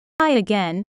Hi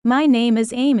again, my name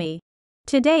is Amy.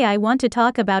 Today I want to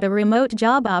talk about a remote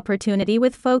job opportunity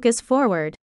with Focus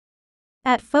Forward.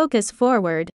 At Focus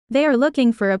Forward, they are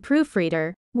looking for a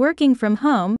proofreader, working from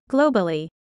home, globally.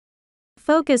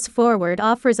 Focus Forward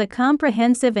offers a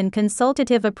comprehensive and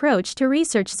consultative approach to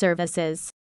research services.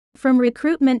 From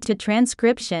recruitment to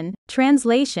transcription,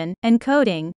 translation, and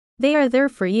coding, they are there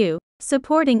for you,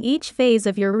 supporting each phase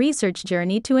of your research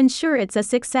journey to ensure it's a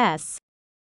success.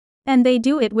 And they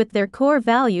do it with their core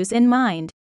values in mind.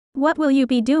 What will you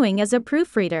be doing as a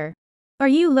proofreader? Are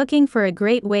you looking for a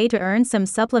great way to earn some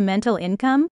supplemental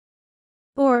income?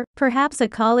 Or, perhaps a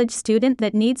college student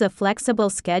that needs a flexible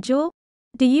schedule?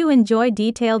 Do you enjoy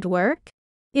detailed work?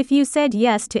 If you said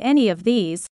yes to any of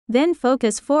these, then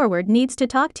Focus Forward needs to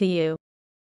talk to you.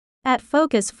 At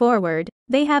Focus Forward,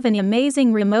 they have an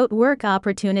amazing remote work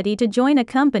opportunity to join a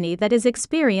company that is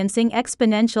experiencing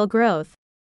exponential growth.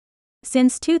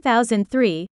 Since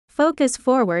 2003, Focus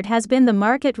Forward has been the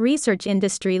market research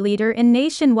industry leader in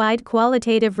nationwide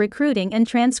qualitative recruiting and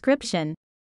transcription.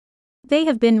 They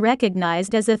have been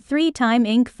recognized as a 3-time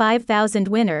Inc. 5000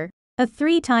 winner, a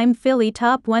 3-time Philly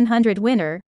Top 100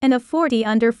 winner, and a 40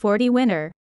 Under 40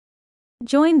 winner.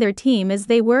 Join their team as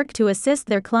they work to assist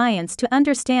their clients to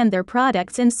understand their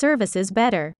products and services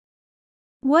better.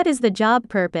 What is the job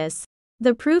purpose?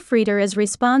 The proofreader is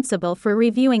responsible for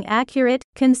reviewing accurate,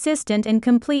 consistent, and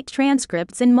complete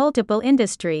transcripts in multiple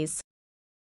industries.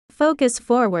 Focus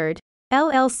Forward,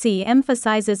 LLC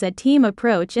emphasizes a team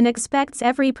approach and expects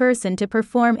every person to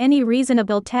perform any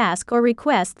reasonable task or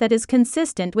request that is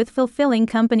consistent with fulfilling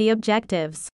company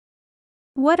objectives.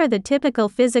 What are the typical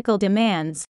physical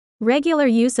demands? Regular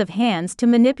use of hands to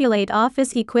manipulate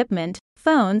office equipment,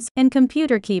 phones, and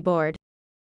computer keyboard.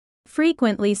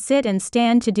 Frequently sit and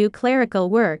stand to do clerical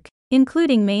work,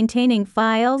 including maintaining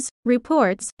files,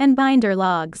 reports, and binder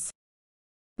logs.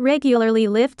 Regularly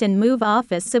lift and move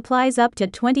office supplies up to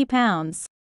 20 pounds.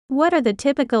 What are the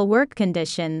typical work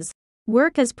conditions?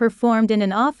 Work is performed in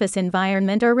an office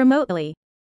environment or remotely.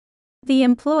 The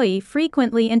employee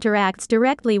frequently interacts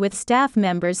directly with staff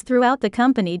members throughout the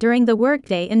company during the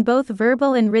workday in both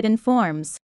verbal and written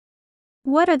forms.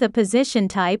 What are the position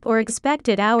type or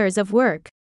expected hours of work?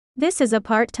 This is a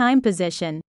part-time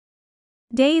position.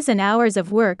 Days and hours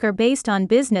of work are based on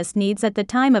business needs at the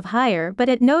time of hire, but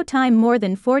at no time more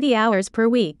than 40 hours per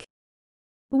week.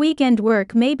 Weekend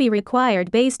work may be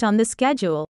required based on the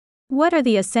schedule. What are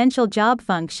the essential job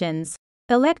functions?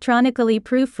 Electronically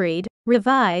proofread,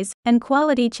 revise, and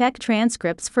quality check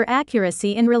transcripts for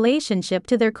accuracy in relationship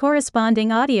to their corresponding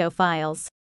audio files.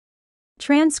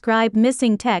 Transcribe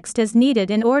missing text as needed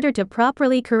in order to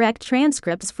properly correct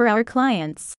transcripts for our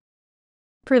clients.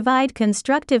 Provide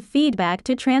constructive feedback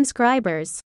to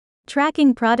transcribers.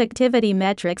 Tracking productivity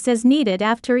metrics as needed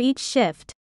after each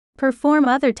shift. Perform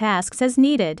other tasks as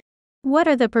needed. What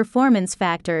are the performance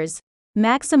factors?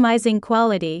 Maximizing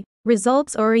quality,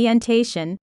 results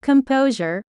orientation,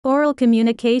 composure, oral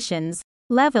communications,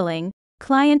 leveling,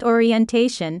 client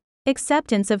orientation,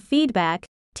 acceptance of feedback,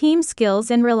 team skills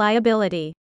and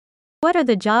reliability. What are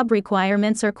the job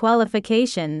requirements or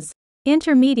qualifications?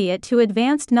 Intermediate to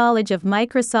advanced knowledge of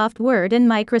Microsoft Word and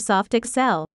Microsoft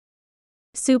Excel.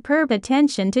 Superb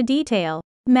attention to detail.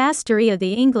 Mastery of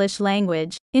the English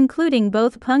language, including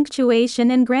both punctuation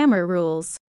and grammar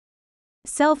rules.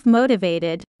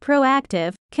 Self-motivated,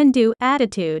 proactive, can-do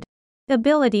attitude.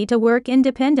 Ability to work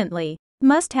independently.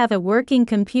 Must have a working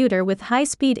computer with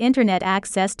high-speed internet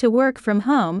access to work from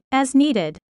home, as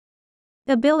needed.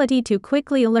 Ability to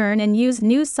quickly learn and use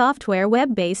new software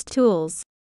web-based tools.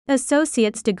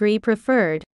 Associate's degree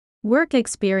preferred. Work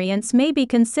experience may be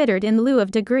considered in lieu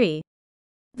of degree.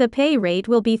 The pay rate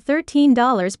will be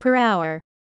 $13 per hour.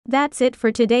 That's it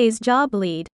for today's job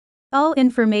lead. All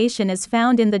information is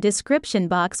found in the description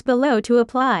box below to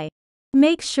apply.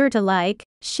 Make sure to like,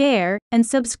 share, and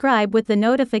subscribe with the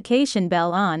notification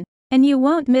bell on, and you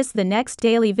won't miss the next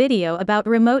daily video about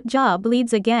remote job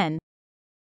leads again.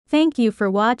 Thank you for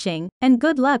watching, and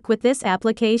good luck with this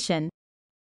application.